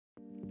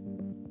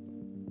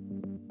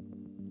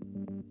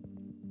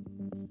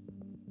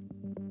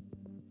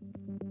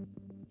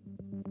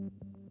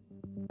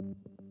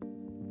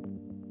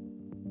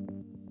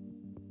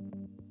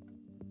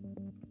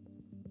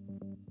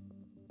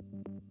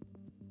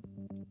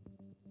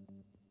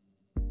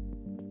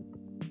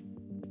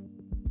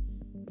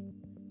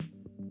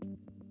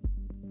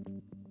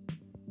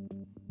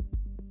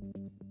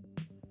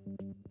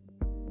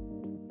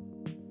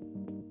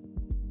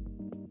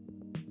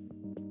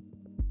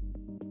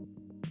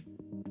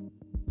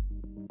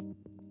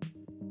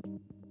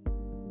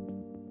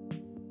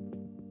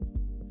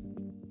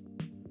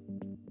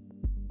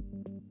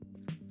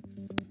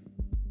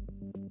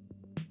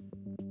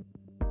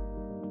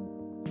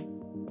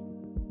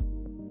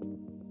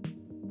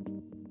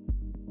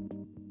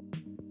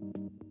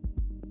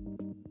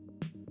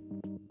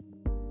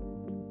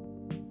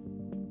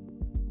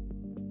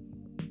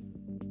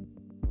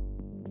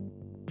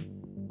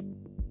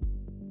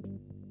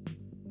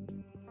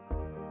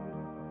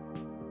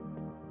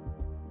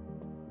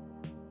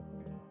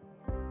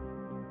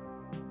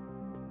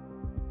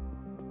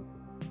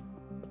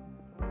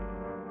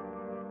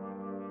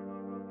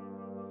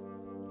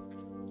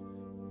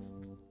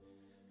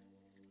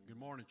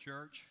morning,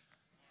 church.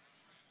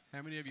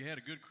 How many of you had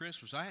a good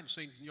Christmas? I hadn't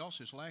seen y'all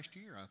since last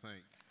year, I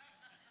think.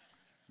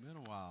 Been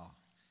a while.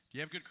 Do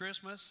you have a good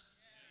Christmas?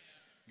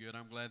 Good,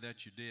 I'm glad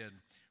that you did.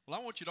 Well,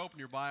 I want you to open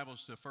your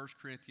Bibles to 1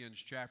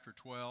 Corinthians chapter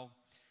 12.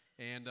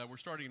 And we're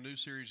starting a new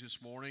series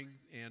this morning,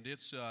 and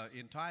it's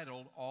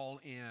entitled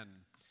All In.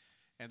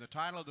 And the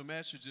title of the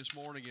message this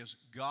morning is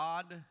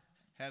God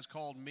has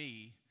called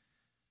me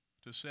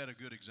to set a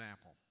good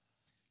example.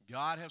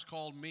 God has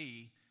called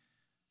me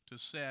to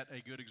set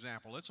a good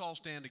example. Let's all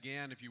stand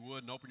again, if you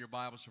would, and open your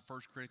Bibles to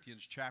 1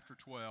 Corinthians chapter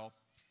 12.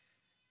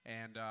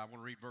 And I want to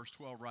read verse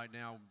 12 right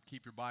now.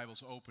 Keep your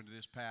Bibles open to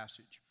this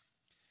passage.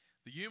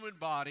 The human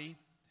body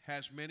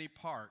has many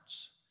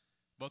parts,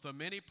 but the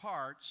many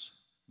parts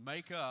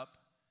make up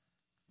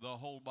the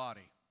whole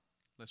body.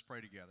 Let's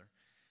pray together.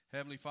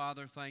 Heavenly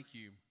Father, thank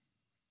you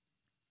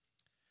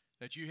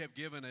that you have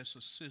given us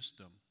a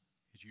system,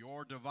 it's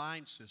your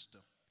divine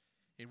system,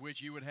 in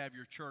which you would have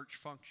your church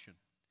function.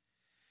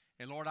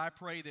 And Lord, I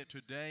pray that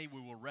today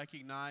we will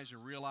recognize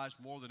and realize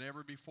more than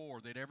ever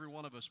before that every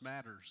one of us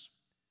matters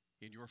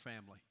in your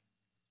family.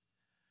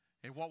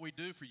 And what we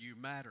do for you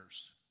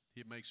matters.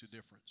 It makes a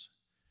difference.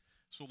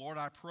 So Lord,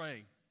 I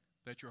pray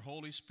that your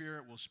Holy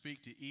Spirit will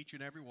speak to each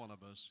and every one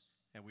of us,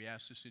 and we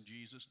ask this in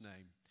Jesus'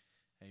 name.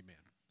 Amen.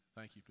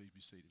 Thank you. Please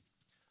be seated.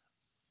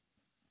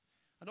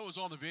 I know it was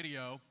on the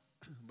video,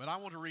 but I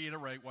want to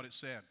reiterate what it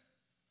said.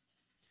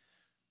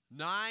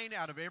 9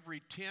 out of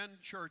every 10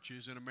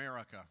 churches in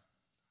America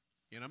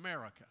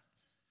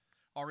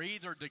are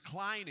either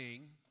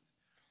declining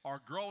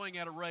or growing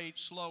at a rate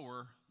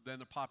slower than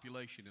the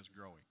population is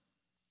growing.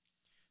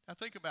 Now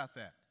think about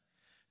that.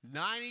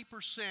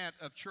 90%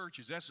 of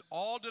churches, that's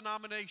all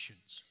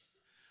denominations,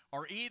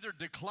 are either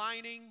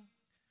declining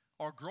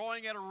or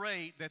growing at a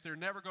rate that they're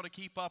never going to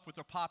keep up with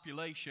the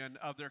population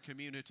of their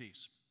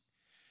communities.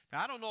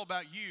 Now I don't know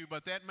about you,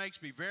 but that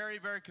makes me very,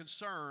 very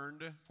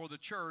concerned for the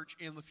church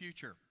in the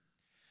future.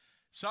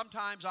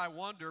 Sometimes I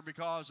wonder,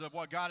 because of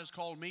what God has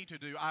called me to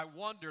do, I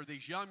wonder,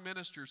 these young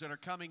ministers that are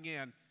coming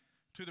in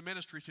to the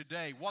ministry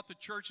today, what the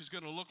church is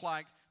going to look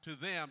like to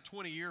them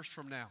 20 years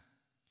from now,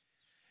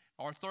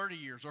 or 30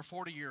 years, or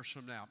 40 years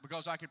from now.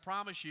 Because I can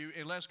promise you,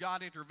 unless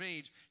God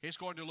intervenes, it's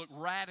going to look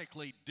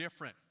radically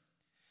different.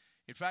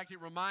 In fact,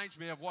 it reminds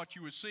me of what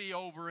you would see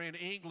over in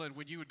England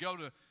when you would go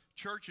to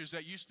churches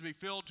that used to be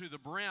filled to the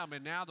brim,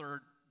 and now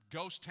they're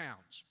ghost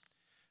towns.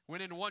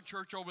 Went into one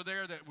church over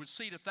there that would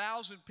seat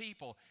 1,000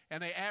 people,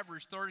 and they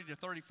averaged 30 to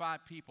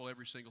 35 people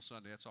every single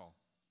Sunday. That's all.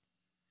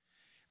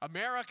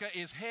 America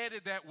is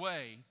headed that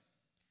way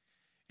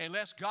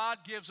unless God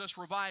gives us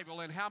revival.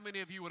 And how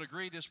many of you would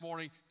agree this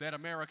morning that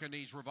America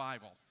needs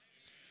revival?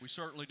 We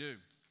certainly do.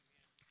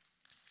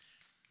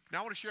 Now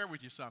I want to share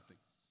with you something.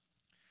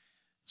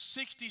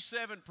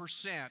 67%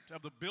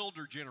 of the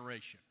builder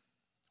generation.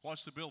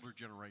 What's the builder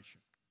generation?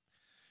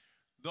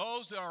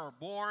 Those that are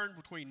born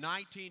between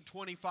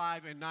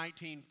 1925 and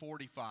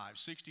 1945,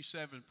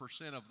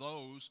 67% of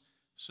those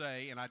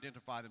say and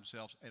identify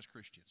themselves as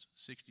Christians,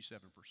 67%.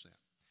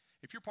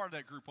 If you're part of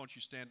that group, why don't you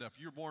stand up? If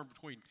you're born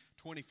between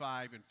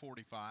 25 and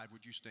 45,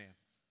 would you stand?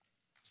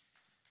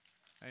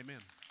 Amen.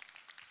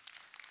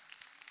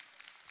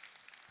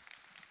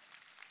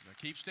 Now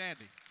keep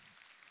standing.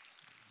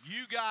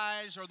 You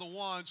guys are the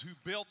ones who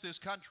built this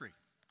country.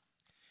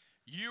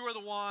 You are the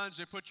ones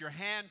that put your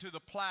hand to the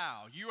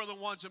plow. You are the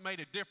ones that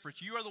made a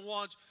difference. You are the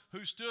ones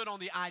who stood on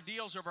the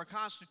ideals of our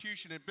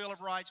Constitution and Bill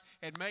of Rights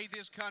and made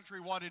this country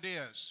what it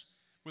is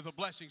with the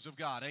blessings of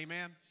God.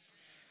 Amen?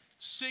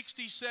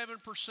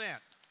 67%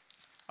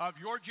 of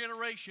your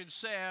generation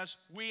says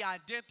we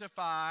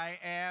identify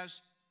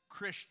as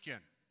Christian.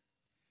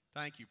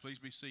 Thank you. Please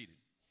be seated.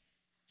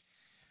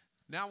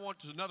 Now I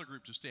want another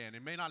group to stand.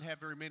 It may not have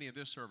very many in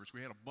this service.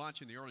 We had a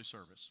bunch in the early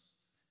service.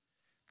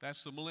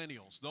 That's the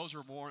millennials. Those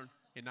are born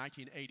in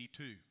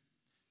 1982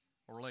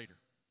 or later.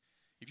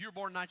 If you were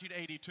born in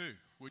 1982,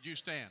 would you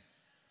stand?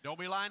 Don't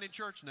be lying in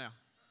church now.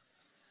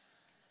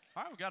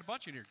 All right, we got a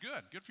bunch in here.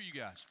 Good. Good for you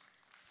guys.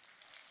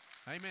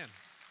 Amen.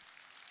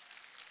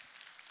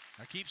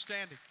 Now keep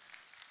standing.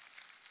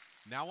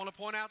 Now I want to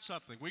point out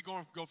something. We're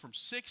going to go from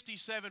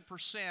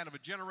 67% of a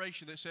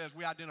generation that says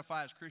we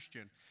identify as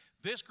Christian.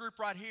 This group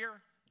right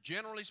here,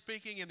 generally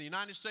speaking, in the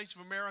United States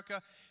of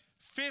America,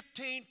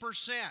 15%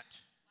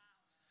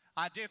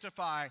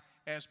 identify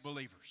as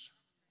believers.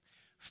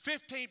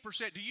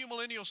 15%. Do you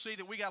millennials see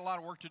that we got a lot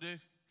of work to do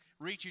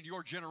reaching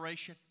your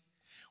generation?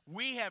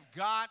 We have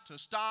got to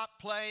stop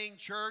playing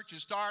church and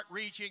start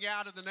reaching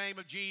out in the name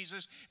of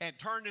Jesus and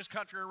turn this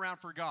country around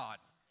for God.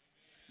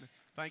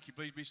 Thank you.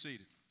 Please be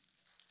seated.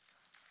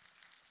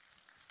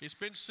 It's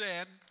been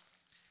said,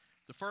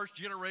 the first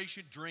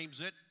generation dreams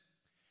it,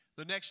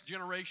 the next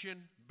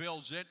generation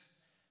builds it,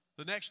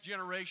 the next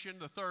generation,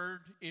 the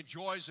third,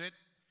 enjoys it,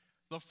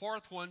 the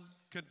fourth one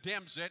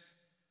condemns it,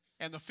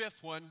 and the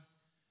fifth one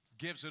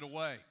gives it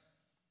away.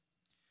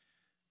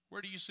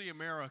 Where do you see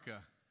America?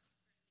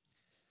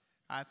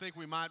 I think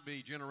we might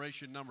be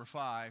generation number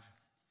 5,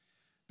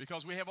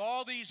 because we have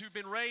all these who've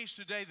been raised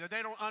today that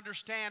they don't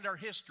understand our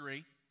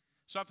history.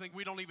 something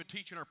we don't even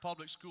teach in our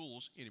public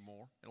schools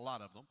anymore, a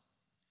lot of them.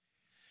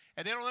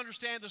 And they don't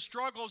understand the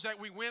struggles that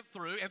we went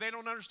through, and they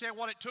don't understand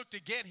what it took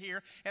to get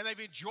here, and they've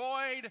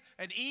enjoyed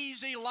an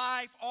easy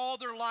life all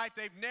their life.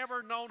 They've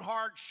never known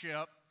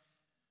hardship.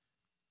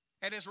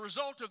 And as a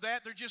result of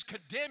that, they're just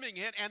condemning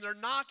it, and they're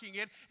knocking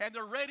it, and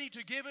they're ready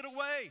to give it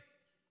away.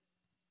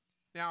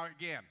 Now,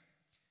 again,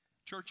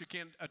 church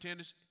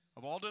attendance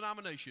of all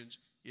denominations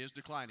is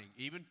declining.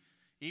 Even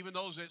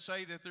those that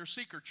say that they're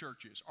seeker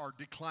churches are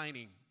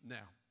declining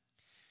now.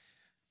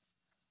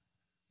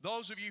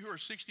 Those of you who are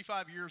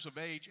 65 years of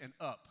age and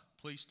up,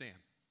 please stand.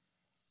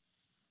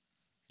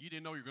 You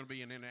didn't know you were going to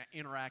be in an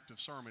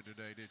interactive sermon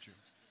today, did you?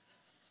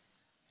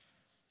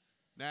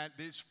 Now,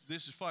 this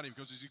is funny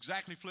because it's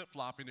exactly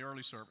flip-flop in the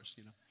early service,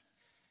 you know.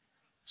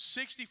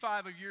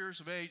 65 years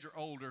of age or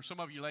older,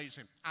 some of you ladies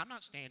say, I'm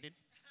not standing.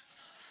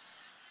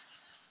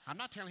 I'm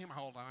not telling him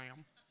how old I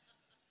am.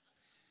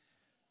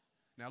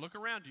 Now, look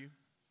around you.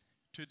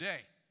 Today,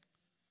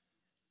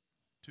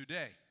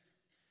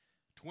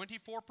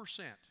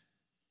 24%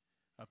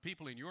 of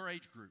people in your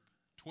age group,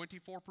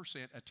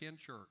 24% attend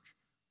church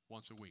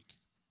once a week.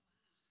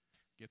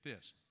 Get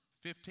this,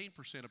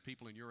 15% of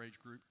people in your age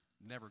group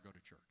never go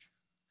to church.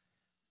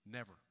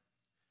 Never.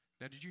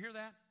 Now, did you hear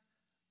that?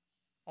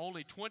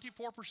 Only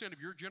 24%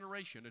 of your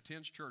generation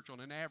attends church on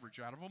an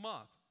average out of a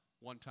month,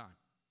 one time.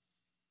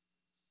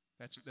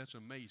 That's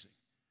amazing.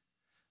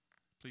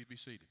 Please be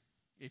seated.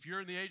 If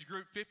you're in the age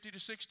group 50 to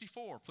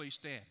 64, please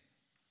stand.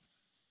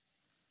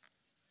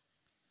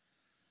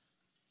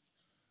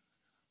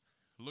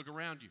 Look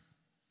around you.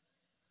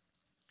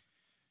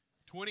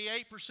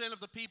 28% of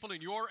the people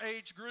in your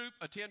age group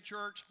attend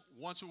church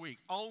once a week.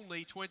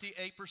 Only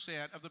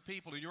 28% of the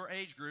people in your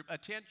age group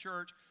attend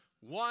church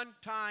one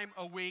time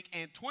a week.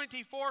 And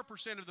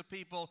 24% of the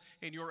people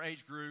in your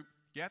age group,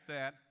 get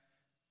that,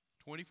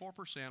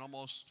 24%,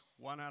 almost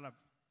one out of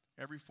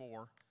every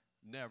four,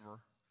 never,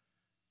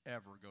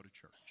 ever go to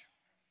church.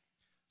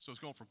 So it's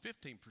going from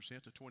 15%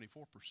 to 24%.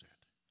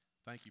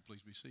 Thank you.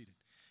 Please be seated.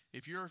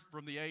 If you're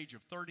from the age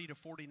of 30 to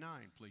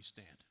 49, please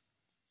stand.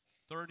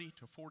 30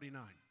 to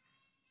 49.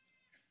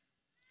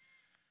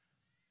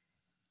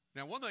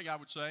 Now, one thing I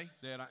would say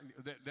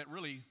that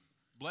really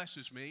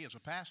blesses me as a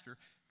pastor,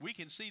 we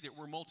can see that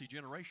we're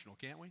multi-generational,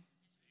 can't we?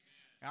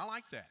 I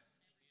like that.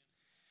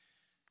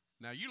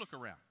 Now, you look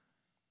around.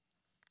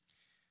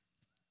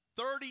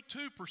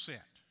 32%.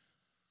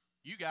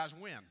 You guys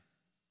win.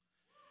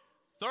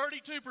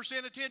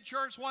 32% attend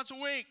church once a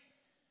week.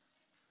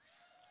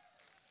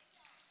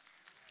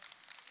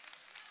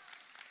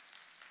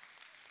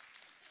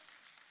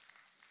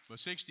 But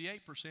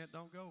 68%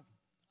 don't go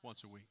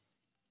once a week.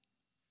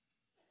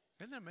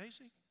 Isn't that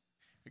amazing?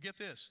 But get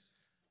this.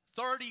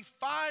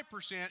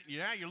 35%,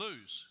 yeah, you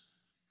lose.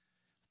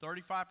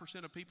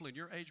 35% of people in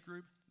your age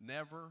group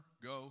never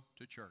go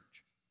to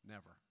church.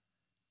 Never.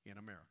 In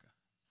America.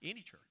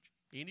 Any church.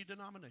 Any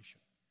denomination.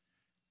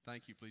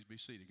 Thank you. Please be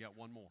seated. Got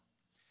one more.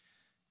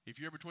 If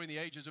you're between the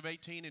ages of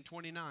 18 and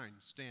 29,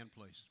 stand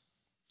please.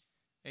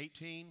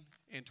 18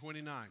 and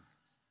 29.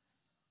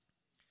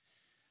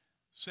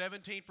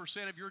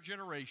 17% of your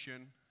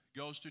generation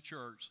goes to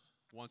church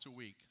once a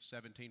week.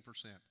 17%.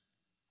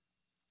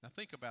 Now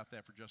think about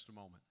that for just a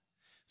moment.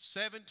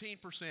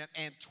 17%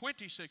 and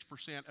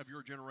 26% of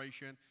your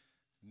generation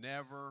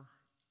never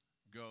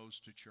goes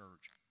to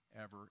church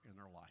ever in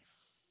their life.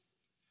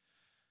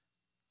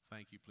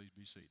 Thank you. Please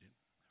be seated.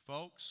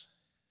 Folks,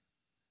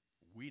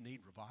 we need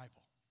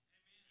revival.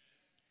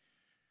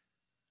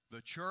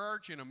 The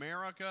church in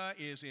America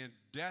is in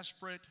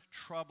desperate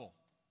trouble.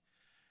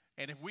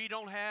 And if we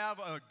don't have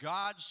a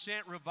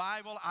God-sent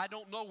revival, I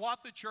don't know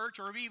what the church,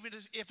 or even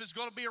if it's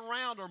going to be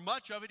around, or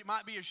much of it, it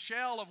might be a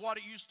shell of what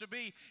it used to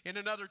be in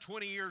another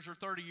 20 years or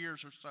 30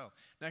 years or so.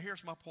 Now,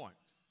 here's my point.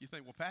 You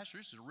think, well, Pastor,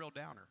 this is a real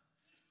downer.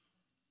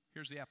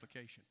 Here's the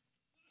application.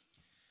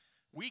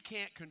 We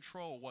can't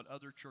control what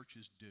other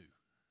churches do.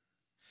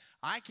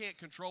 I can't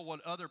control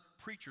what other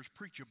preachers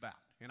preach about,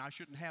 and I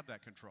shouldn't have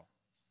that control.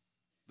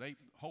 They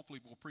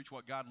hopefully will preach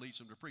what God leads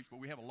them to preach, but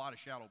we have a lot of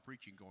shallow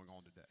preaching going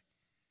on today.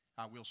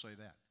 I will say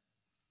that.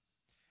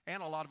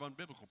 And a lot of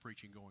unbiblical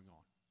preaching going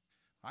on.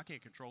 I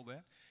can't control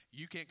that.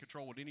 You can't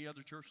control what any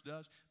other church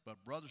does,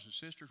 but brothers and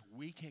sisters,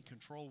 we can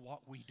control what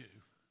we do.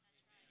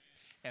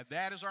 And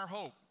that is our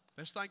hope.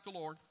 Let's thank the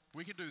Lord.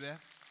 We can do that.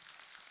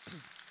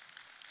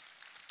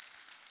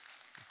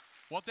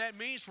 What that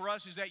means for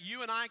us is that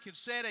you and I can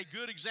set a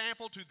good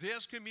example to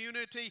this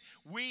community.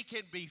 We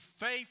can be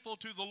faithful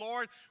to the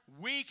Lord.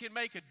 We can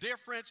make a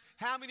difference.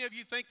 How many of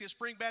you think that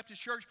Spring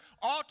Baptist Church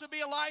ought to be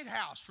a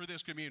lighthouse for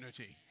this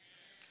community?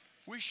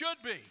 We should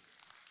be.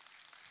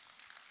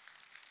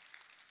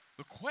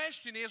 The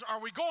question is,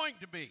 are we going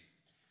to be?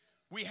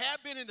 We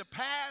have been in the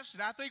past,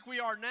 and I think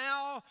we are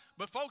now.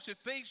 But folks, if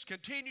things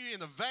continue in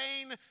the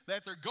vein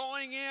that they're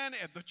going in,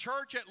 and the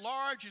church at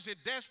large is in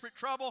desperate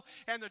trouble,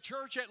 and the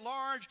church at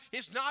large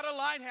is not a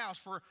lighthouse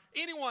for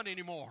anyone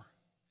anymore.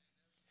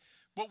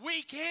 But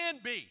we can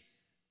be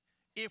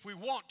if we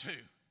want to.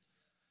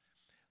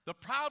 The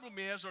problem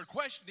is, or the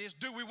question is,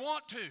 do we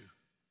want to?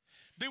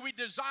 Do we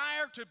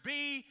desire to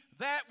be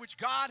that which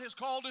God has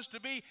called us to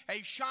be,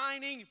 a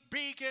shining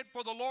beacon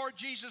for the Lord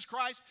Jesus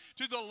Christ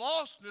to the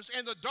lostness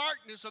and the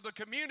darkness of the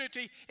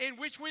community in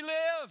which we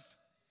live?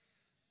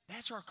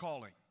 That's our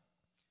calling.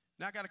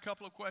 Now I got a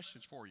couple of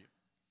questions for you.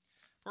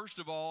 First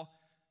of all,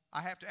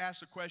 I have to ask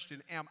the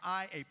question, am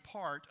I a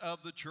part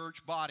of the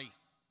church body?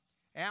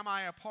 Am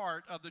I a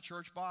part of the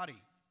church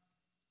body?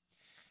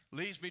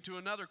 Leads me to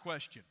another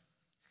question.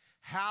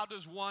 How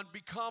does one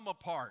become a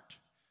part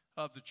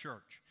of the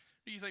church?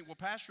 Do you think, well,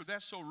 Pastor,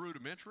 that's so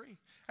rudimentary?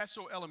 That's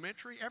so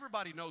elementary?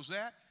 Everybody knows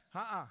that.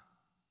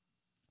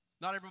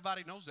 Not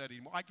everybody knows that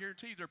anymore. I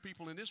guarantee you there are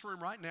people in this room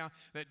right now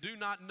that do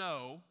not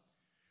know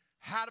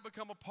how to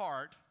become a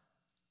part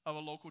of a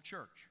local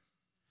church.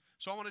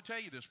 So I want to tell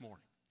you this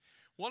morning,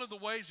 one of the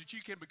ways that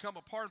you can become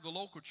a part of the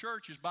local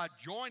church is by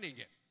joining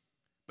it.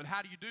 But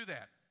how do you do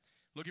that?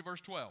 Look at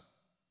verse 12.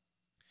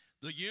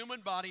 The human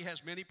body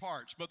has many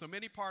parts, but the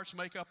many parts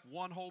make up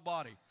one whole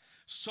body.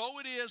 So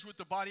it is with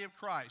the body of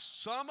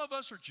Christ. Some of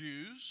us are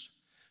Jews,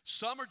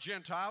 some are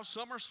Gentiles,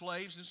 some are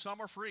slaves, and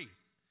some are free.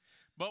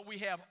 But we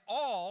have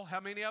all, how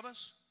many of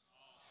us?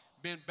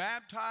 Been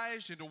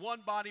baptized into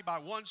one body by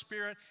one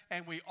Spirit,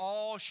 and we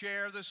all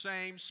share the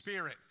same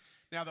Spirit.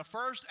 Now, the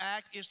first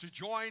act is to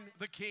join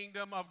the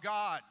kingdom of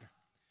God.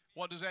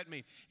 What does that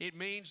mean? It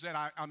means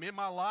that I'm in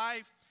my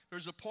life.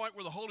 There's a point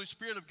where the Holy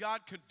Spirit of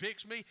God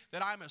convicts me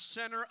that I'm a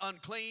sinner,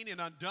 unclean, and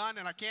undone,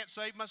 and I can't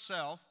save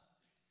myself.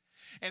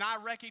 And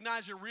I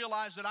recognize and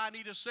realize that I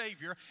need a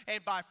Savior.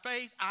 And by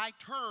faith, I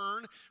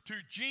turn to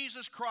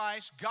Jesus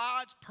Christ,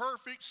 God's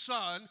perfect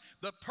Son,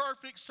 the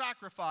perfect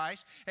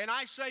sacrifice. And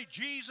I say,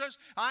 Jesus,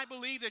 I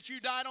believe that you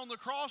died on the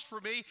cross for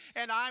me,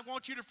 and I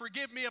want you to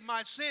forgive me of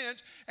my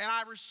sins. And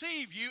I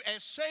receive you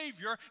as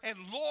Savior and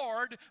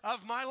Lord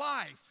of my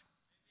life.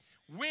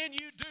 When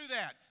you do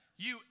that,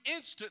 you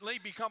instantly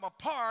become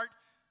a part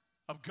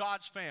of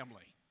God's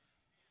family.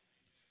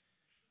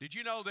 Did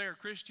you know there are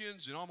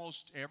Christians in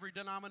almost every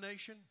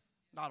denomination?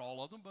 Not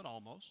all of them, but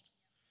almost.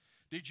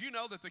 Did you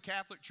know that the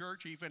Catholic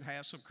Church even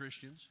has some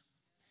Christians?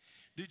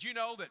 Did you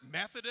know that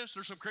Methodists,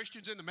 there's some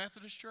Christians in the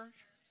Methodist Church?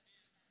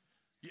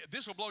 Yeah,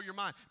 this will blow your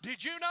mind.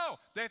 Did you know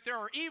that there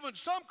are even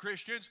some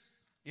Christians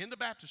in the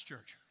Baptist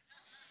Church?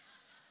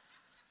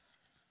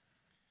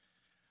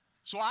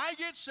 So I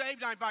get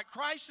saved, I invite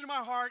Christ into my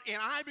heart, and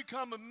I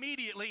become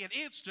immediately and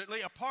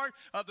instantly a part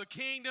of the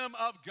kingdom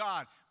of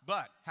God.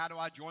 But how do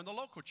I join the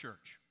local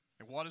church?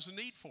 And what is the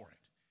need for it?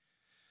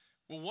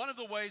 Well, one of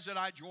the ways that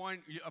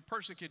a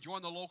person can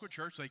join the local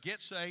church, they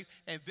get saved,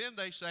 and then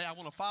they say, I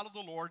want to follow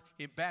the Lord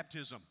in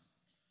baptism.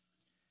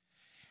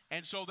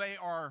 And so they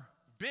are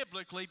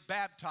biblically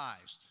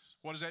baptized.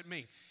 What does that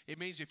mean? It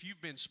means if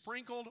you've been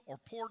sprinkled or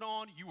poured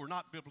on, you were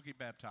not biblically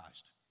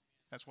baptized.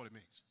 That's what it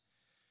means.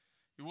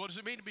 What does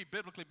it mean to be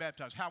biblically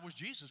baptized? How was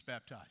Jesus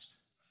baptized?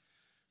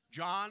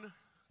 John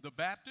the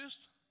Baptist,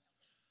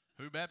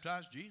 who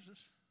baptized Jesus?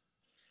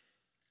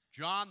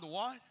 John the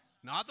what?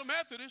 Not the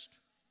Methodist.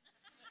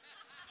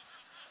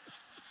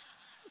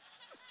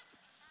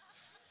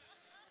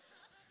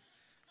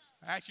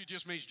 Actually, it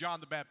just means John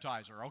the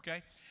Baptizer,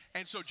 okay?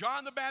 And so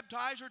John the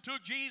Baptizer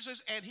took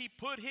Jesus and he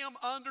put him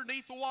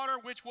underneath the water,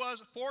 which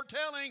was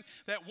foretelling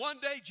that one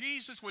day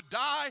Jesus would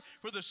die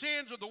for the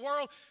sins of the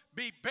world,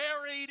 be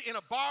buried in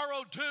a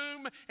borrowed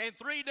tomb, and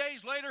 3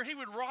 days later he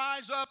would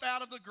rise up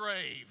out of the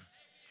grave.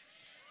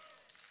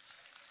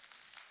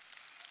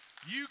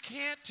 You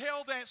can't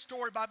tell that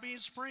story by being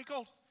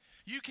sprinkled.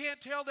 You can't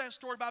tell that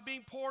story by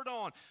being poured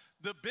on.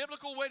 The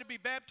biblical way to be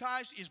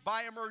baptized is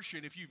by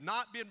immersion. If you've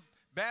not been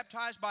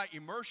baptized by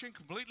immersion,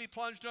 completely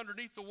plunged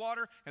underneath the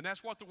water, and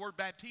that's what the word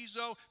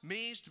baptizo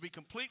means, to be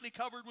completely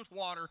covered with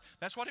water.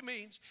 That's what it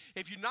means.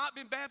 If you've not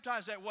been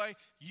baptized that way,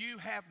 you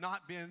have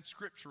not been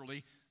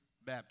scripturally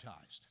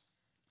baptized.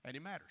 And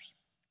it matters.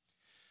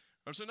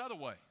 There's another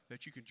way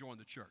that you can join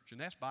the church, and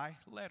that's by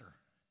letter.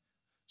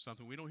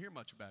 Something we don't hear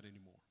much about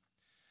anymore.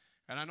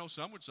 And I know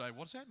some would say,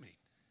 what does that mean?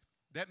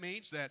 That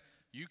means that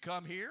you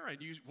come here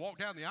and you walk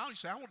down the aisle and you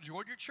say, I want to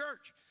join your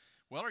church.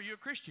 Well, are you a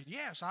Christian?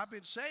 Yes, I've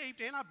been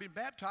saved and I've been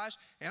baptized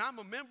and I'm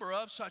a member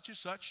of such and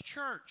such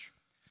church.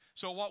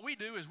 So what we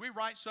do is we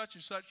write such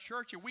and such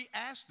church and we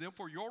ask them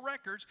for your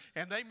records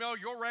and they mail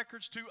your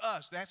records to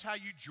us. That's how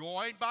you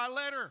join by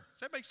letter.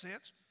 Does that make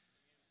sense?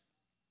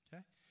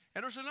 Okay.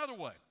 And there's another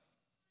way.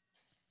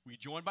 We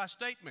join by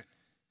statement.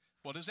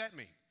 What does that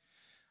mean?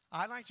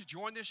 I'd like to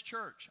join this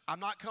church. I'm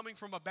not coming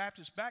from a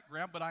Baptist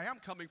background, but I am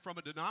coming from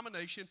a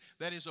denomination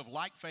that is of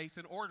like faith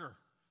and order.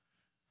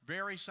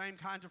 Very same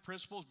kinds of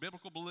principles,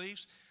 biblical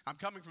beliefs. I'm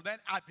coming from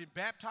that. I've been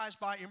baptized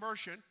by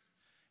immersion,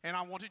 and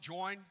I want to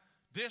join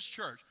this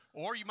church.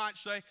 Or you might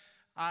say,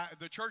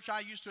 the church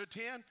I used to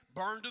attend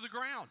burned to the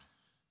ground.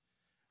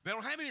 They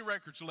don't have any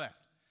records left.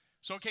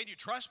 So can you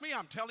trust me?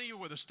 I'm telling you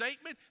with a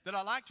statement that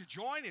I like to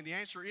join, and the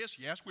answer is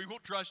yes, we will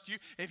trust you.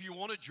 If you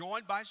want to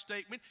join by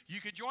statement, you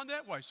can join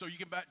that way. So you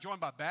can join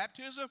by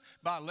baptism,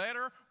 by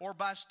letter, or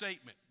by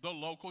statement, the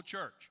local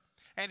church.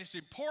 And it's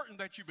important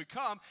that you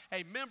become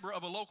a member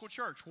of a local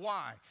church.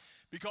 Why?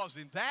 Because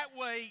in that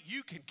way,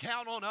 you can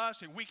count on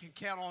us and we can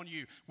count on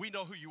you. We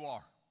know who you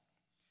are.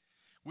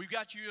 We've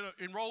got you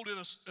enrolled in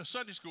a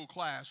Sunday school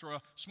class or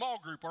a small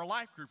group or a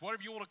life group,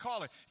 whatever you want to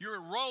call it.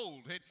 You're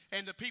enrolled,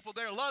 and the people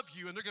there love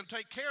you, and they're going to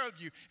take care of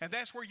you. And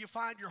that's where you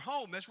find your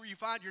home. That's where you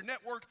find your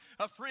network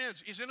of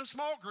friends, is in a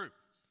small group.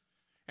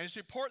 And it's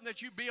important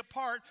that you be a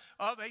part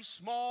of a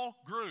small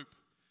group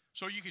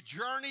so you can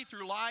journey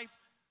through life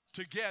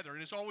together.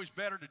 And it's always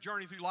better to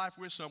journey through life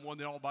with someone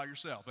than all by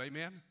yourself.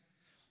 Amen?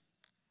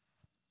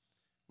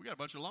 We got a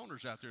bunch of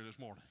loners out there this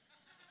morning.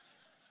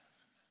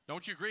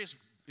 Don't you agree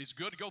it's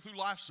good to go through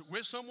life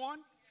with someone?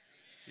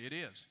 It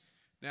is.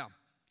 Now,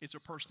 it's a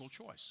personal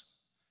choice.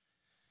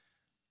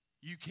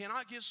 You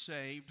cannot get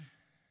saved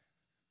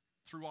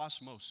through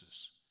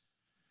osmosis.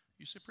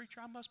 You say, preacher,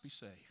 I must be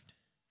saved.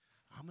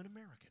 I'm an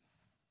American.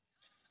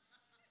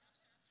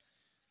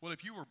 Well,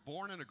 if you were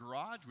born in a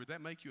garage, would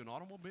that make you an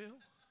automobile?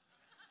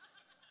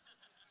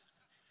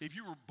 If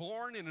you were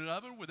born in an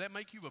oven, would that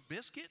make you a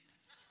biscuit?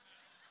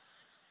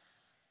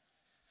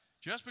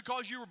 Just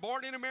because you were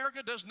born in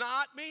America does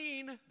not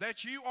mean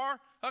that you are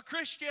a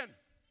Christian.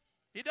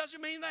 It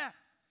doesn't mean that.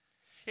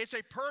 It's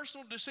a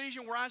personal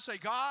decision where I say,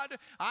 God,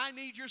 I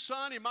need your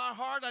Son in my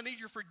heart. I need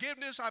your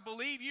forgiveness. I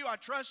believe you. I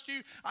trust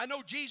you. I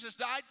know Jesus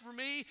died for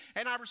me,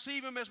 and I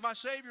receive him as my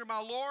Savior, my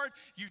Lord.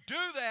 You do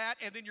that,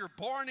 and then you're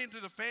born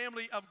into the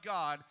family of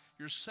God.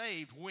 You're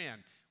saved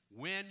when?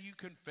 When you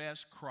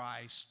confess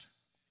Christ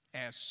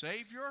as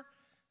Savior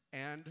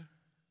and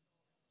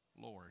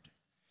Lord.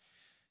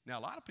 Now,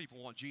 a lot of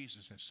people want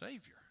Jesus as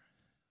Savior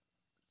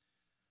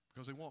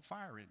because they want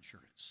fire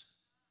insurance.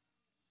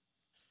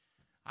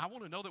 I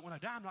want to know that when I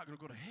die, I'm not going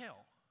to go to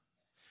hell.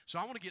 So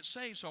I want to get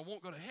saved so I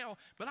won't go to hell,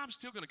 but I'm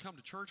still going to come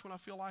to church when I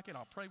feel like it.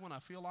 I'll pray when I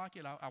feel like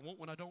it. I won't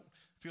when I don't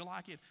feel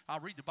like it. I'll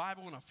read the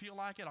Bible when I feel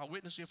like it. I'll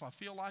witness if I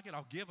feel like it.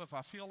 I'll give if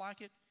I feel like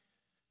it.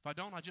 If I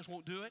don't, I just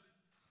won't do it.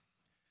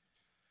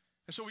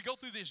 And so we go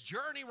through this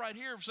journey right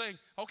here of saying,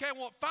 okay, I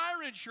want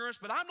fire insurance,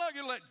 but I'm not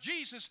going to let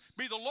Jesus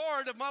be the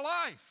Lord of my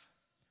life.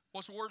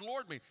 What's the word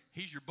Lord mean?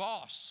 He's your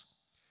boss.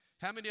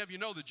 How many of you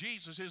know that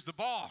Jesus is the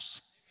boss?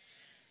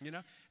 You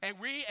know? And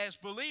we as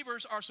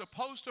believers are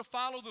supposed to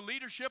follow the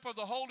leadership of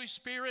the Holy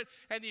Spirit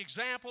and the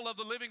example of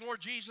the living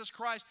Lord Jesus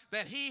Christ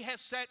that he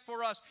has set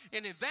for us.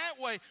 And in that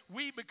way,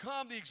 we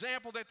become the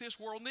example that this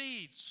world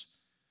needs.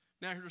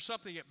 Now, here's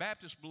something that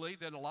Baptists believe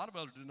that a lot of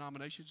other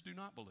denominations do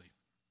not believe.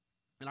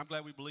 And I'm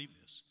glad we believe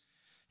this.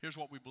 Here's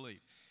what we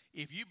believe.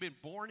 If you've been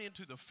born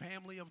into the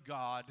family of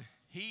God,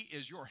 he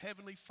is your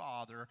heavenly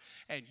Father,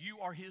 and you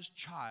are his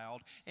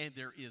child, and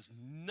there is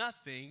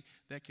nothing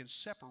that can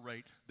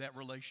separate that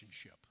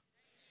relationship.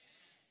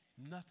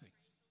 Nothing.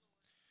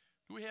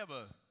 Do we have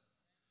a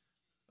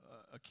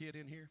kid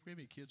in here? Do we have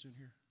any kids in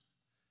here?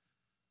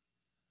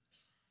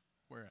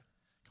 Where at?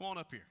 Come on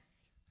up here.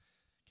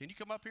 Can you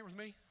come up here with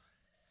me?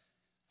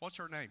 What's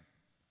her name?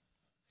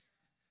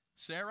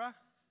 Sarah?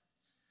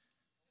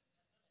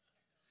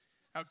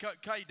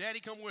 Okay, Daddy,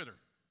 come with her.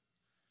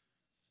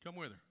 Come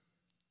with her.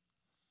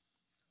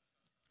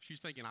 She's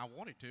thinking, I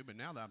wanted to, but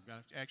now that I'm going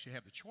to actually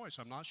have the choice,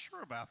 I'm not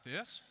sure about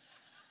this.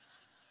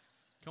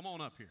 Come on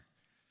up here.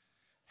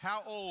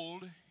 How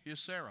old is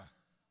Sarah?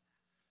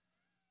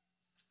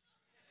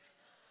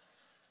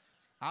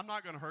 I'm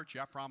not going to hurt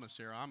you, I promise,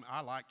 Sarah.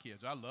 I like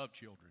kids. I love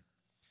children.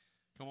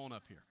 Come on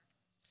up here.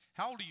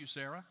 How old are you,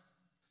 Sarah?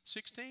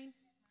 16?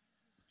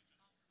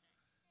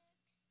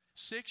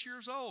 6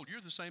 years old.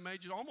 You're the same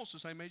age, almost the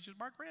same age as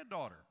my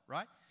granddaughter,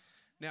 right?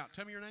 Now,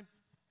 tell me your name.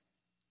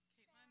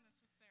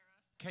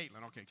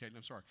 Caitlin, this is Sarah. Caitlin, okay, Caitlin,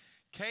 I'm sorry.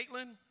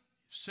 Caitlin,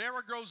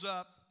 Sarah grows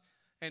up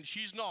and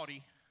she's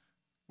naughty.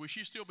 Will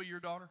she still be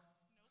your daughter?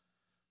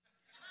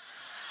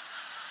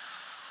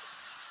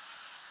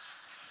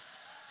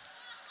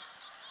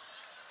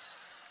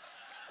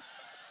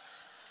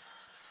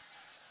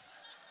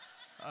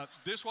 Nope.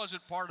 This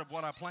wasn't part of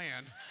what I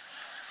planned.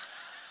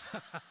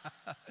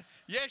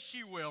 Yes,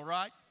 she will,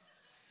 right?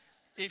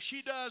 If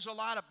she does a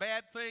lot of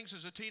bad things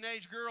as a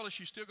teenage girl, is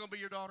she still going to be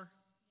your daughter?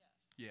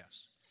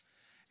 Yes.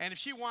 And if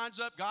she winds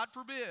up, God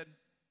forbid,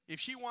 if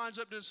she winds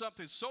up doing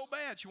something so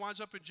bad, she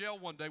winds up in jail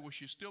one day, will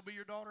she still be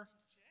your daughter?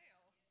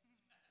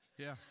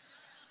 Jail.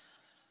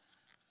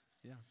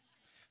 Yeah. Yeah.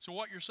 So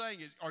what you're saying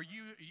is, are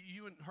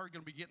you and her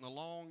going to be getting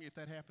along if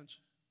that happens?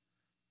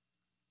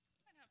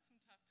 Might have some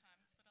tough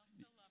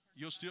times,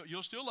 but I'll still love her.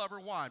 You'll still love her.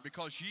 Why?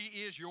 Because she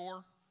is your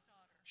daughter.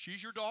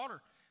 She's your daughter.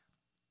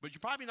 But you're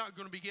probably not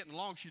going to be getting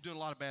along. She's doing a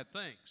lot of bad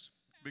things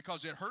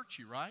because it hurts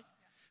you, right?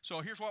 Yeah.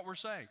 So here's what we're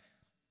saying.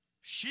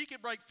 She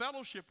can break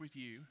fellowship with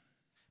you,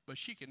 but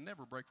she can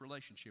never break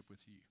relationship with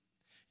you.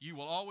 You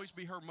will always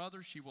be her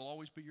mother. She will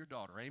always be your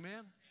daughter. Amen?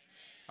 Amen.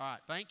 All right.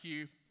 Thank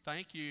you.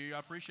 Thank you. I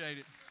appreciate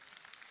it.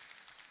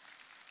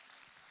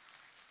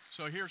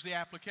 So here's the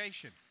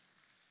application.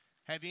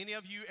 Have any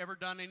of you ever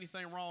done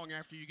anything wrong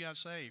after you got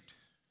saved?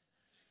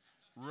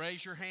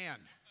 Raise your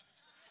hand.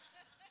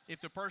 If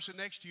the person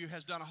next to you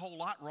has done a whole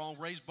lot wrong,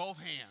 raise both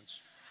hands.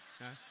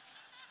 Okay?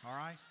 All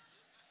right?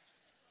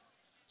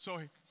 So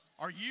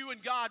Are you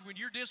and God, when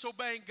you're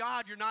disobeying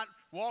God, you're not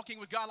walking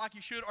with God like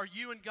you should? Are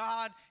you and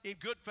God in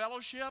good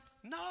fellowship?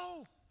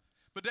 No.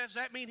 But does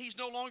that mean He's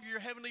no longer your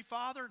Heavenly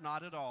Father?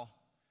 Not at all.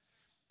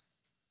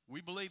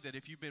 We believe that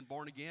if you've been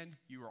born again,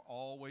 you are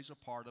always a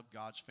part of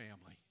God's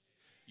family.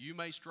 You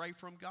may stray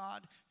from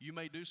God. You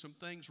may do some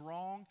things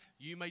wrong.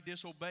 You may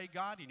disobey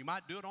God, and you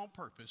might do it on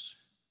purpose.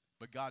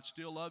 But God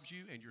still loves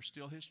you, and you're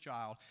still His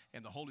child,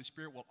 and the Holy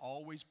Spirit will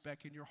always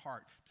beckon your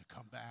heart to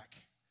come back.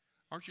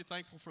 Aren't you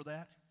thankful for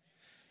that?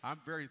 I'm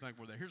very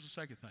thankful for that. Here's the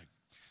second thing.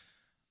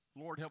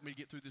 Lord, help me to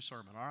get through this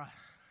sermon, all right?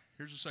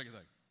 Here's the second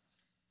thing.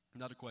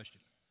 Another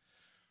question.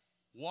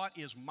 What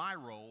is my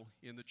role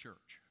in the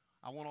church?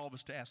 I want all of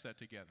us to ask that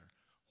together.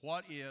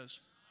 What is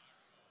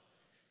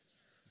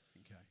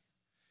okay?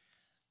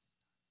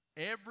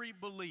 Every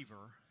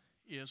believer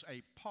is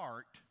a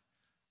part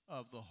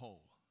of the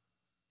whole.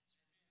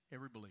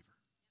 Every believer.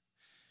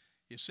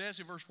 It says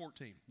in verse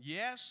 14,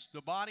 yes,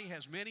 the body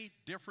has many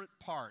different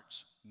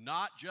parts,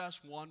 not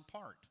just one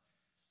part.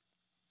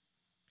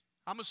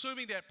 I'm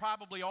assuming that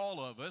probably all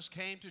of us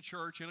came to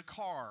church in a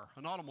car,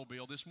 an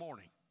automobile this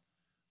morning.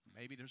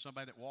 Maybe there's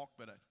somebody that walked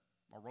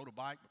or rode a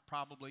bike, but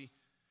probably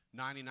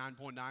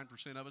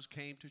 99.9% of us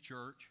came to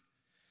church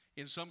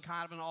in some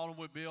kind of an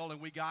automobile,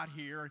 and we got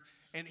here.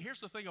 And here's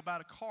the thing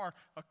about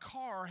a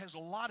car has a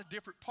lot of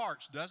different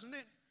parts, doesn't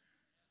it?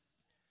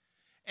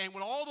 And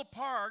when all the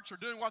parts are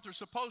doing what they're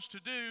supposed to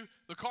do,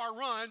 the car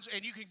runs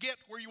and you can get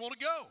where you want to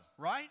go,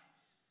 right?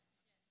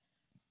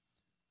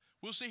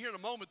 We'll see here in a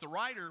moment the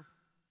writer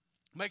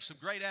makes some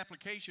great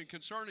application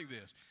concerning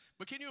this.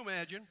 But can you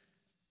imagine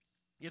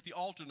if the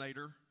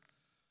alternator,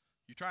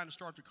 you're trying to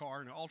start the car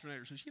and the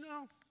alternator says, you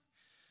know,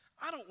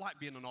 I don't like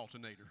being an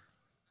alternator.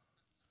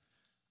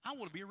 I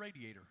want to be a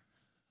radiator.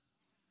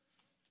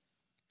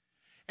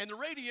 And the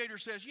radiator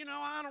says, you know,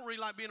 I don't really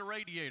like being a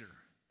radiator.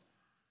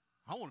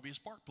 I want to be a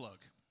spark plug.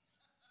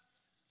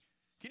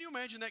 Can you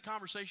imagine that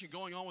conversation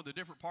going on with the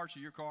different parts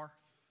of your car?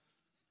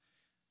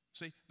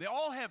 See, they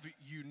all have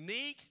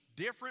unique,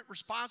 different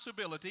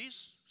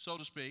responsibilities, so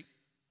to speak.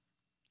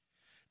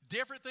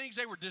 Different things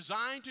they were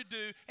designed to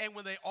do, and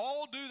when they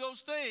all do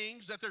those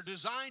things that they're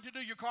designed to do,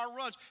 your car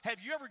runs. Have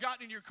you ever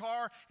gotten in your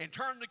car and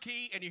turned the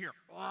key and you hear,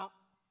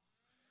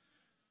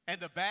 and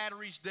the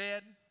battery's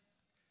dead?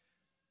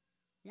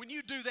 When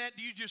you do that,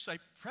 do you just say,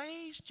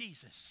 praise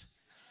Jesus?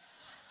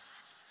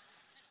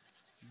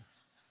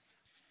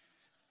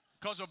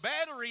 Because a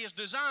battery is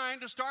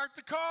designed to start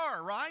the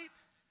car, right?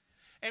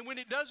 And when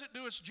it doesn't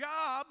do its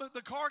job,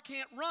 the car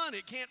can't run.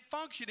 It can't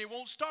function. It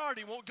won't start.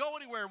 It won't go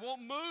anywhere. It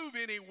won't move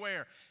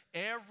anywhere.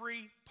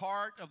 Every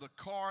part of the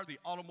car, the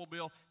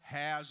automobile,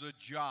 has a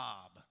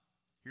job.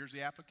 Here's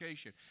the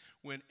application.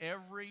 When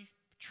every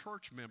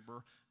church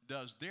member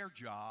does their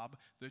job,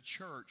 the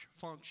church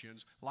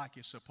functions like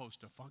it's supposed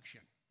to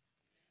function.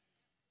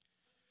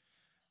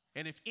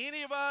 And if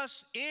any of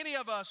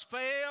us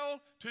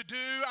fail to do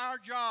our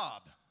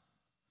job,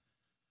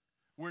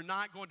 we're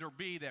not going to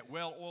be that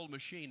well-oiled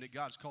machine that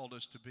God's called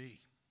us to be.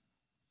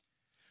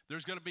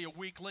 There's going to be a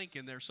weak link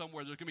in there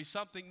somewhere. There's going to be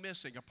something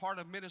missing, a part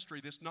of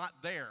ministry that's not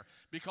there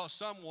because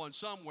someone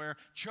somewhere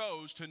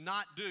chose to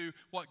not do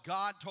what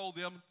God told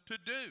them to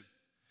do.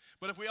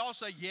 But if we all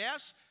say,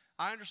 yes,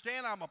 I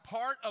understand I'm a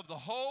part of the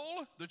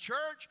whole, the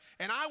church,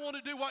 and I want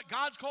to do what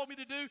God's called me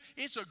to do,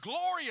 it's a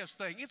glorious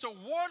thing. It's a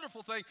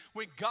wonderful thing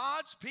when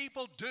God's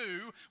people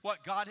do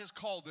what God has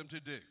called them to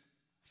do.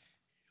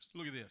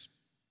 Look at this.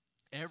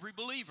 Every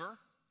believer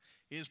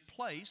is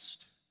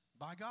placed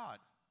by God.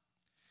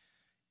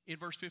 In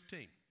verse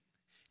 15,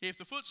 if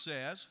the foot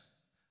says,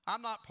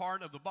 I'm not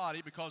part of the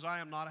body because I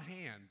am not a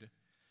hand,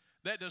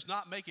 that does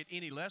not make it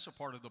any less a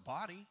part of the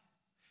body.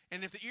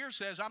 And if the ear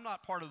says, I'm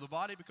not part of the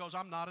body because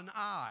I'm not an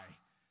eye,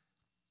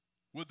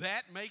 would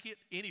that make it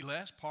any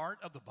less part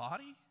of the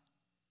body?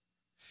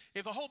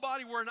 If the whole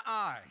body were an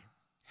eye,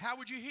 how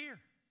would you hear?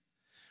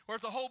 Or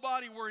if the whole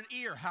body were an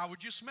ear, how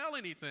would you smell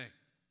anything?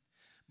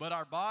 But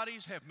our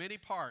bodies have many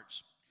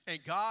parts, and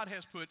God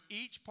has put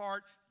each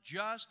part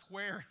just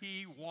where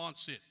He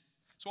wants it.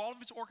 So all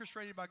of it's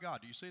orchestrated by God.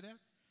 Do you see that?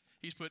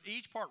 He's put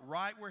each part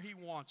right where He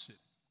wants it.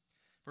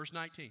 Verse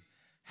 19.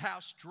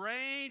 How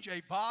strange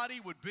a body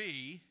would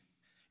be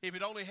if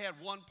it only had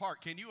one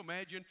part. Can you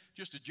imagine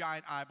just a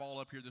giant eyeball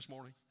up here this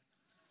morning?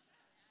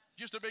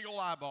 Just a big old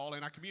eyeball,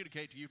 and I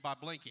communicate to you by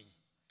blinking.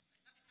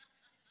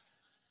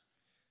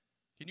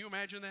 Can you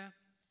imagine that?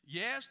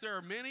 Yes, there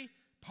are many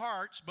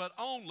parts, but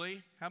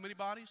only how many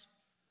bodies?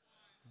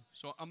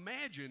 So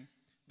imagine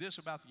this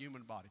about the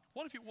human body.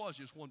 What if it was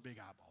just one big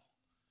eyeball?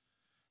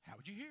 How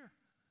would you hear?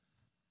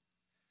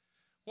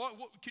 What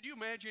could you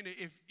imagine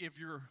if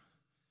your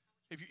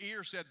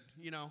ear said,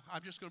 you know, I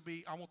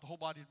want the whole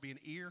body to be an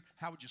ear?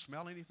 How would you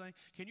smell anything?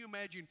 Can you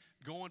imagine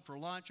going for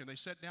lunch and they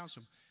set down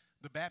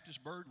the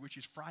Baptist bird, which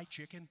is fried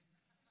chicken,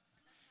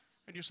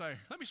 and you say,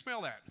 let me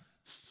smell that.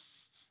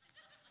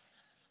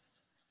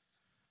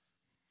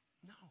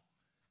 No.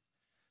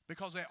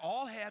 Because they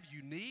all have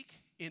unique,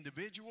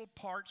 individual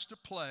parts to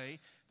play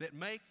that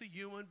make the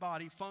human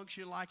body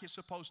function like it's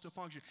supposed to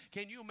function.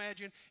 Can you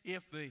imagine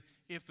if the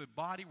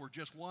body were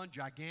just one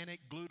gigantic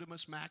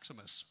gluteus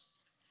maximus?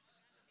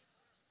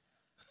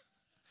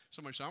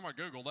 Somebody say, I'm going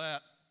to Google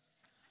that.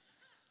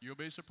 You'll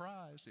be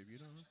surprised if you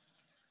don't.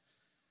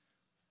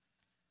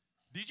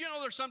 Did you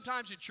know there's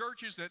sometimes in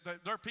churches that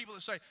there are people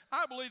that say,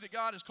 I believe that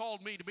God has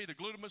called me to be the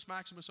gluteus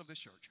maximus of this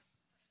church.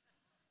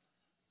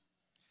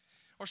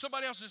 Or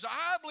somebody else says,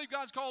 I believe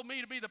God's called me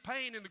to be the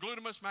pain in the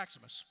gluteus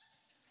maximus.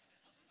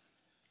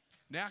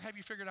 Now, have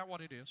you figured out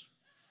what it is?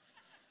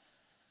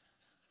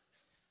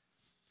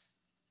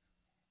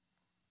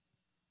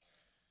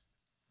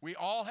 We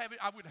all have it.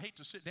 I would hate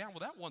to sit down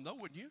with that one, though,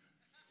 wouldn't you?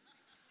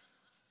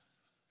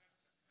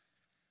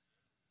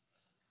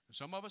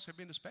 Some of us have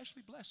been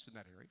especially blessed in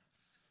that area.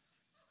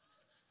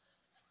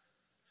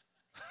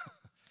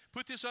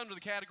 Put this under the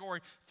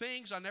category,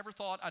 things I never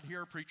thought I'd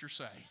hear a preacher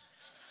say.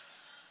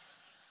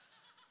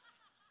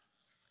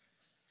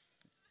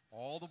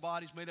 All the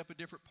body's made up of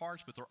different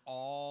parts, but they're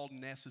all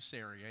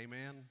necessary.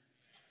 Amen?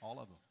 All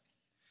of them.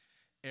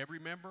 Every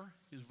member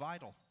is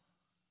vital.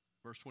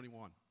 Verse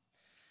 21.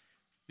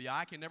 The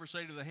eye can never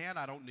say to the hand,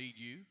 I don't need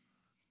you.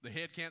 The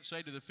head can't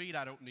say to the feet,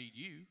 I don't need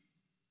you.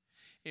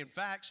 In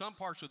fact, some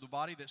parts of the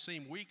body that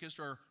seem weakest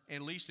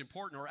and least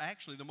important are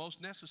actually the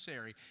most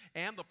necessary.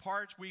 And the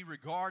parts we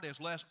regard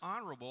as less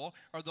honorable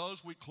are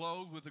those we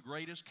clothe with the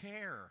greatest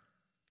care.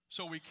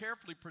 So we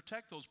carefully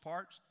protect those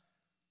parts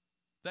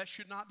that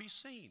should not be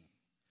seen,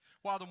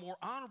 while the more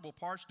honorable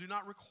parts do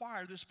not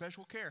require this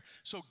special care.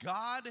 So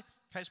God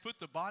has put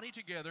the body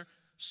together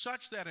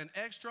such that an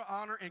extra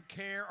honor and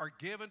care are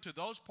given to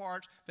those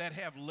parts that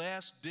have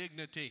less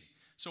dignity.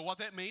 So what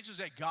that means is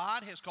that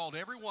God has called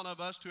every one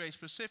of us to a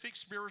specific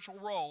spiritual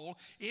role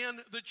in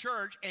the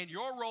church, and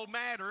your role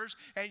matters,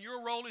 and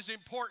your role is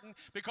important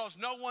because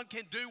no one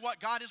can do what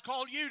God has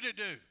called you to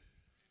do. Amen.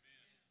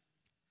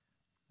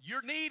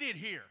 You're needed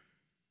here.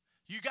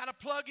 You got to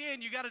plug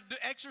in. You got to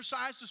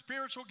exercise the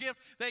spiritual gift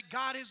that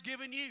God has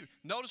given you.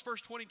 Notice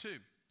verse 22.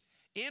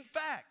 In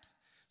fact,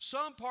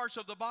 some parts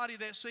of the body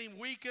that seem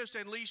weakest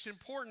and least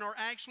important are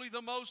actually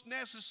the most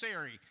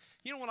necessary.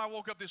 You know, when I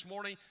woke up this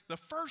morning, the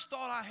first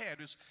thought I had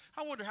is,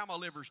 I wonder how my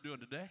liver's doing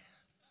today.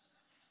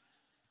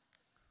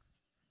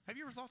 Have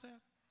you ever thought that?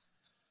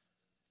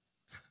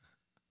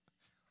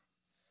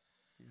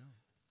 You know.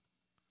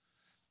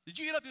 Did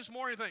you get up this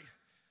morning and think,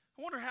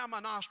 I wonder how my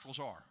nostrils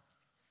are?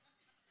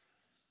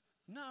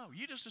 No,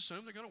 you just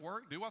assume they're going to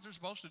work, do what they're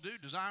supposed to do,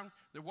 design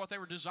what they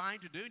were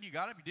designed to do, and you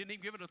got it. You didn't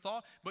even give it a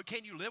thought. But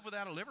can you live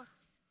without a liver?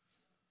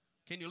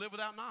 Can you live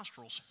without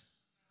nostrils?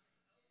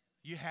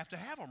 You have to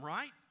have them,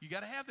 right? You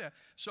got to have that.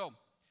 So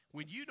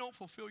when you don't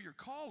fulfill your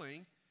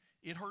calling,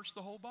 it hurts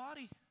the whole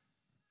body.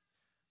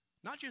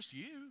 Not just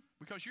you,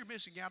 because you're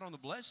missing out on the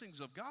blessings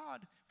of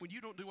God when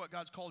you don't do what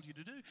God's called you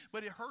to do,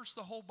 but it hurts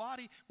the whole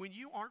body when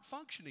you aren't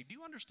functioning. Do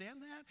you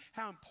understand that?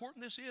 How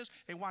important this is,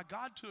 and why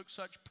God took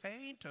such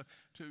pain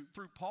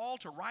through Paul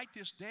to write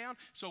this down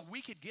so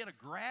we could get a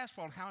grasp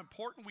on how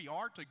important we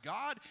are to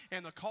God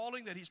and the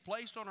calling that He's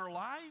placed on our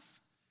life?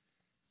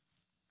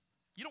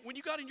 You know, when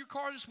you got in your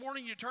car this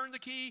morning, you turned the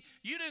key,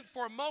 you didn't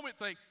for a moment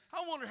think,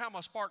 I wonder how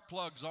my spark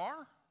plugs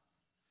are,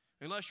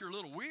 unless you're a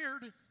little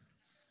weird.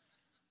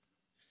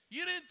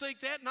 You didn't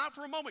think that, not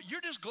for a moment.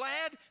 You're just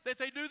glad that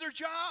they do their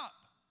job.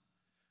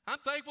 I'm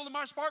thankful that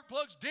my spark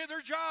plugs did their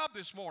job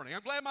this morning.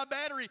 I'm glad my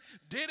battery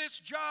did its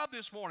job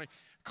this morning.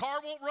 Car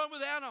won't run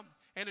without them,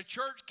 and a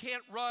church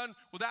can't run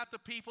without the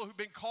people who've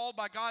been called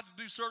by God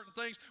to do certain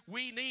things.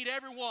 We need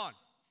everyone.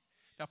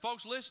 Now,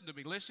 folks, listen to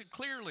me. Listen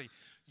clearly.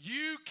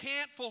 You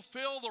can't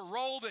fulfill the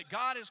role that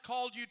God has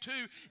called you to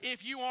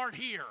if you aren't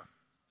here.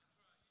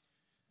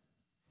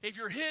 If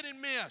you're hit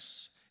and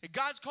miss, and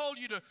God's called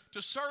you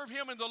to serve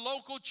Him in the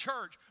local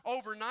church,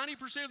 over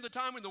 90% of the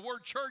time when the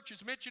word church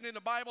is mentioned in the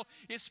Bible,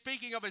 it's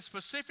speaking of a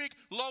specific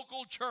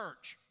local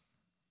church.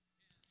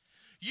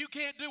 You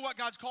can't do what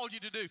God's called you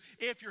to do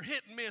if you're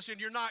hit and miss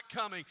and you're not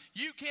coming.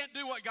 You can't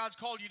do what God's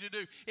called you to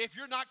do if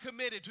you're not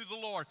committed to the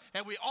Lord.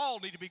 And we all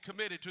need to be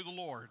committed to the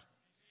Lord.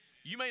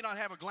 You may not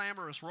have a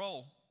glamorous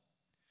role.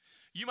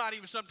 You might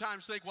even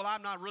sometimes think, well,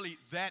 I'm not really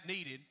that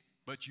needed,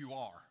 but you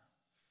are.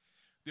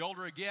 The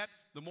older I get,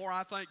 the more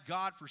I thank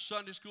God for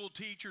Sunday school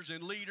teachers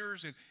and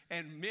leaders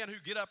and men who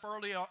get up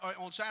early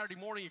on Saturday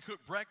morning and cook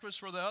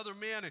breakfast for the other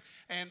men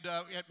and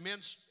at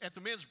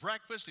the men's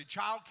breakfast, and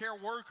child care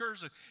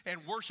workers and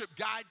worship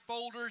guide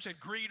folders and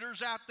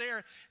greeters out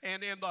there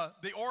and in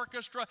the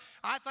orchestra.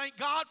 I thank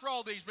God for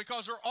all these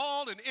because they're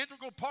all an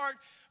integral part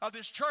of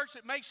this church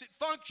that makes it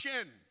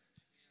function.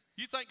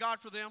 You thank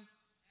God for them?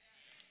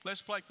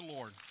 Let's thank the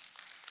Lord.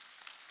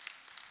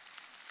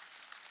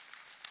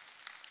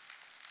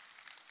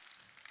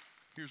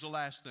 Here's the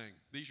last thing.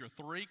 These are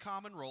 3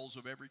 common roles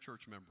of every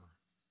church member.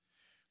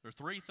 There are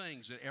 3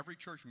 things that every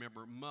church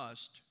member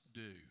must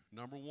do.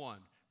 Number 1,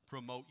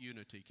 promote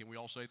unity. Can we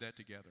all say that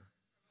together?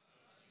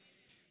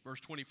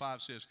 Verse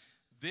 25 says,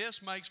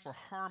 this makes for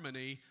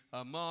harmony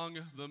among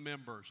the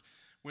members.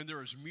 when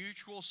there is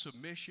mutual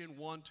submission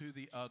one to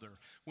the other,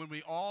 when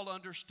we all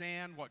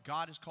understand what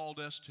God has called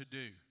us to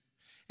do,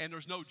 and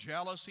there's no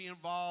jealousy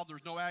involved,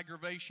 there's no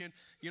aggravation.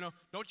 You know,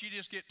 don't you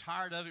just get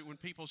tired of it when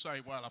people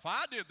say, well, if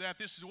I did that,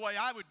 this is the way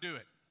I would do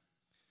it.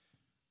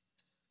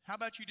 How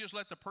about you just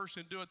let the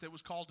person do it that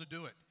was called to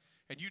do it,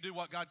 and you do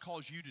what God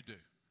calls you to do?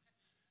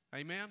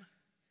 Amen?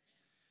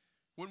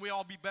 Wouldn't we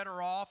all be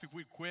better off if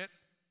we quit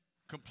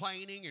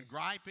complaining and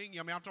griping?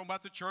 I mean, I'm talking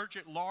about the church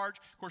at large.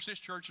 Of course, this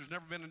church, there's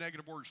never been a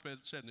negative word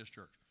said in this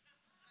church.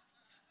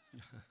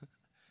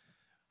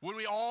 Wouldn't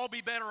we all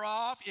be better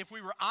off if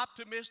we were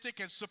optimistic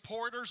and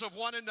supporters of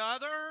one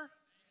another? Amen.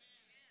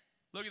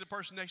 Look at the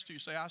person next to you,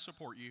 say, I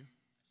support you.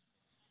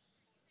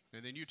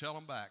 And then you tell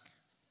them back.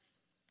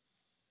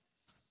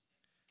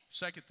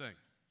 Second thing,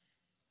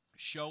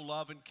 show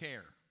love and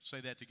care.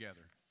 Say that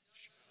together.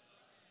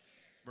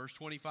 Verse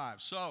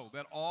 25, so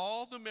that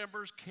all the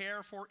members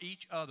care for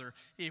each other.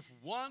 If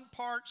one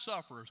part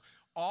suffers,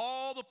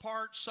 all the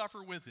parts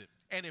suffer with it.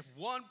 And if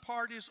one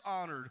part is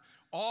honored,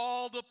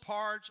 all the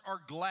parts are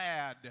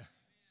glad.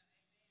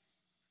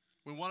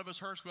 When one of us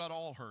hurts, we ought to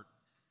all hurt.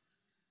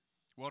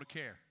 We ought to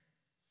care.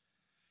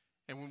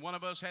 And when one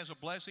of us has a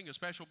blessing, a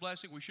special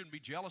blessing, we shouldn't be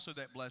jealous of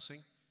that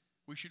blessing.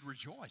 We should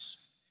rejoice.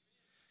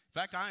 In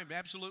fact, I am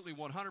absolutely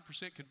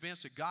 100%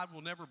 convinced that God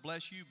will never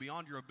bless you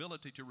beyond your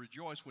ability to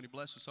rejoice when He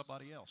blesses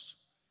somebody else.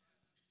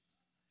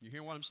 You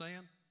hear what I'm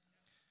saying?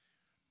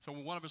 So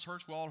when one of us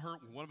hurts, we all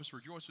hurt. When one of us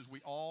rejoices, we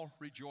all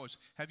rejoice.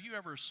 Have you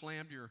ever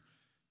slammed your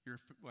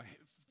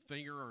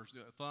finger or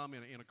thumb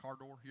in a car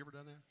door? You ever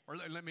done that? Or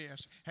let me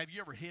ask, have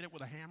you ever hit it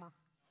with a hammer?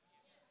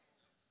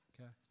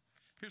 Okay.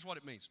 Here's what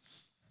it means.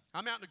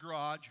 I'm out in the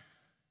garage.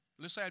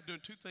 Let's say I'm doing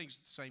two things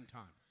at the same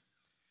time.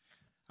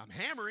 I'm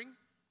hammering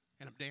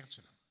and I'm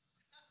dancing.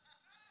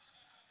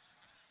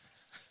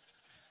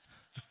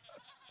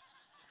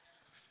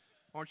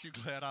 Aren't you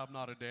glad I'm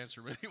not a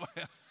dancer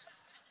anyway?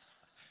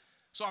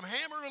 So I'm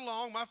hammering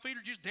along. My feet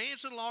are just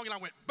dancing along, and I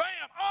went, bam!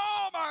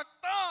 Oh, my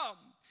thumb!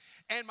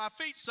 And my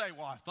feet say,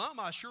 well,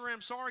 thumb, I sure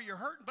am sorry you're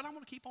hurting, but I'm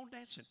going to keep on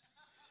dancing.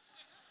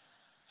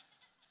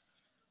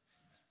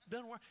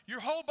 Doesn't work.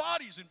 Your whole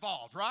body's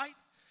involved, right?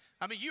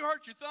 I mean, you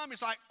hurt your thumb,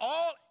 it's like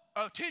all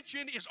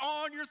attention is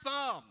on your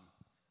thumb.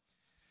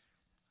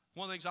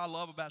 One of the things I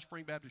love about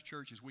Spring Baptist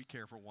Church is we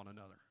care for one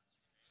another.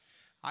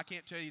 I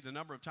can't tell you the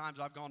number of times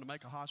I've gone to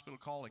make a hospital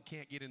call and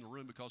can't get in the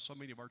room because so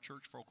many of our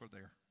church folk are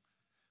there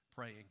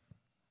praying,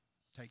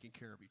 taking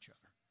care of each other.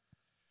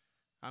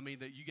 I mean,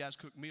 that you guys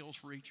cook meals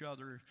for each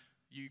other.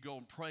 You go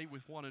and pray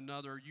with one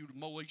another. You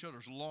mow each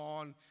other's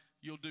lawn.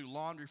 You'll do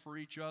laundry for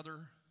each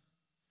other.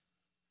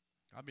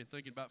 I've been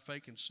thinking about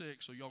faking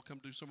sick, so y'all come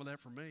do some of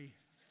that for me.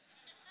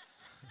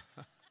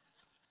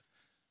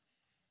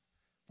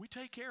 We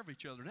take care of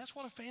each other. That's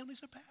what a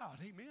family's about.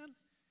 Amen.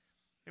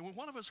 And when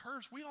one of us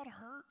hurts, we ought to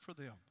hurt for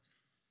them.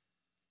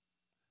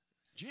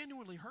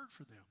 Genuinely hurt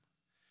for them.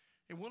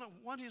 And when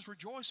one is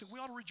rejoicing, we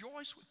ought to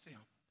rejoice with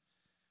them.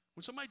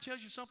 When somebody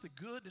tells you something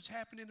good that's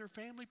happened in their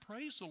family,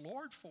 praise the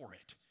Lord for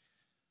it.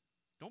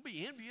 Don't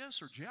be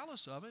envious or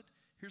jealous of it.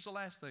 Here's the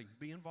last thing.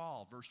 Be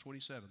involved. Verse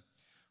 27.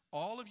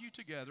 All of you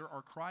together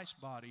are Christ's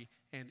body,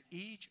 and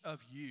each of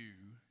you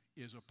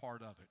is a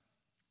part of it.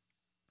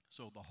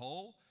 So the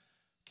whole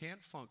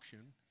can't function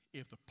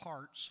if the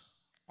parts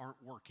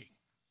aren't working.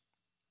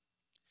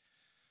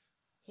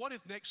 What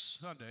if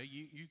next Sunday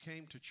you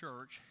came to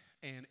church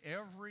and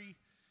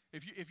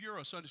if you're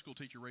a Sunday school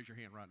teacher, raise your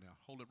hand right now.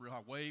 Hold it real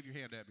high. Wave your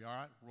hand at me, all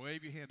right?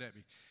 Wave your hand at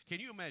me. Can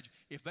you imagine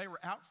if they were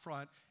out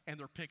front and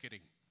they're picketing?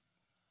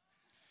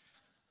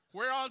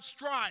 We're on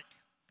strike.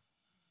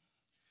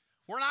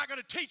 We're not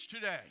going to teach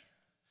today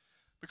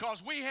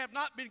because we have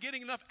not been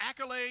getting enough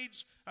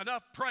accolades,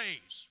 enough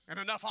praise, and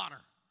enough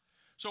honor.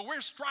 So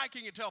we're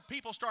striking until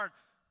people start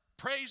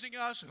praising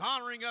us and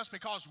honoring us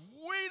because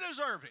we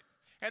deserve it.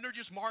 And they're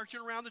just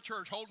marching around the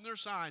church holding their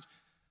signs.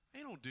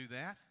 They don't do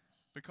that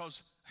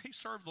because they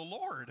serve the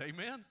Lord.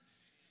 Amen.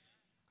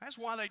 That's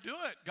why they do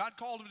it. God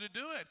called them to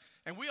do it.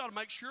 And we ought to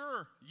make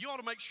sure, you ought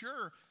to make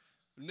sure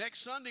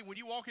next Sunday when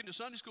you walk into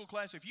Sunday school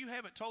class, if you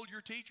haven't told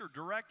your teacher,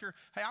 director,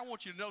 hey, I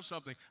want you to know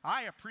something.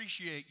 I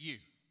appreciate you.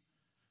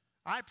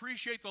 I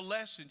appreciate the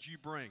lessons you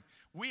bring.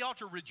 We ought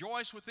to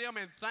rejoice with them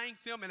and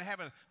thank them and have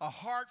a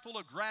heart full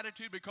of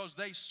gratitude because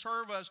they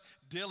serve us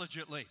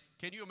diligently.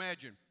 Can you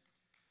imagine?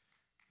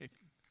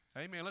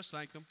 Amen. Let's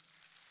thank them.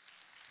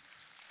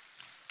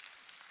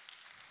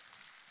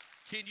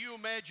 Can you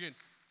imagine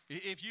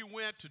if you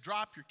went to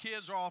drop your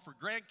kids off or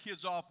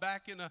grandkids off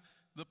back in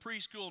the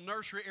preschool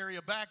nursery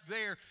area back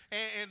there,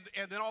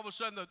 and then all of a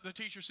sudden the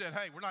teacher said,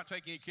 hey, we're not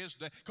taking any kids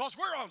today because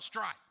we're on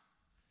strike.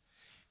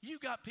 You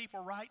got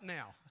people right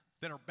now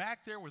that are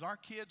back there with our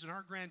kids and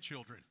our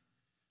grandchildren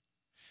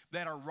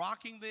that are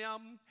rocking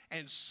them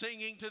and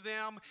singing to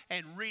them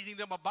and reading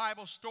them a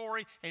Bible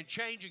story and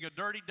changing a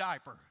dirty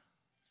diaper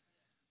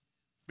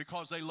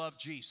because they love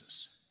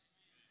Jesus.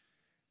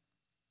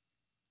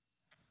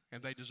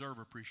 And they deserve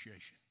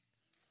appreciation.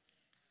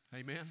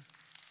 Amen.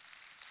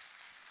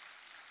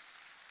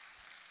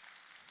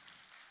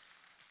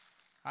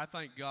 I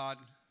thank God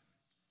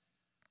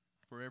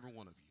for every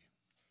one of you.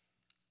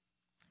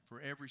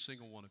 For every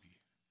single one of you.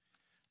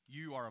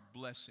 You are a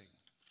blessing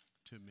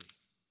to me.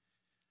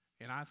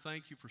 And I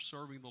thank you for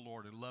serving the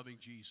Lord and loving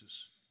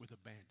Jesus with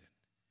abandon.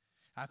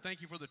 I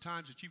thank you for the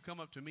times that you've come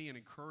up to me and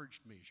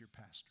encouraged me as your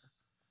pastor.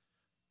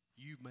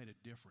 You've made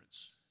a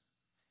difference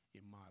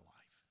in my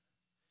life.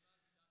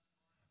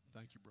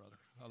 Thank you, brother.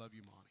 I love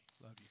you, Monty.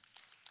 Love you.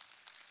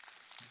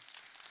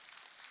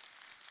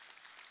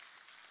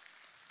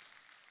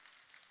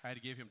 I had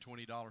to give him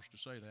 $20 to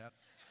say that.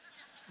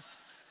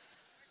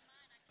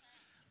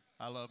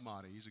 I love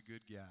Monty. He's a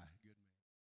good guy.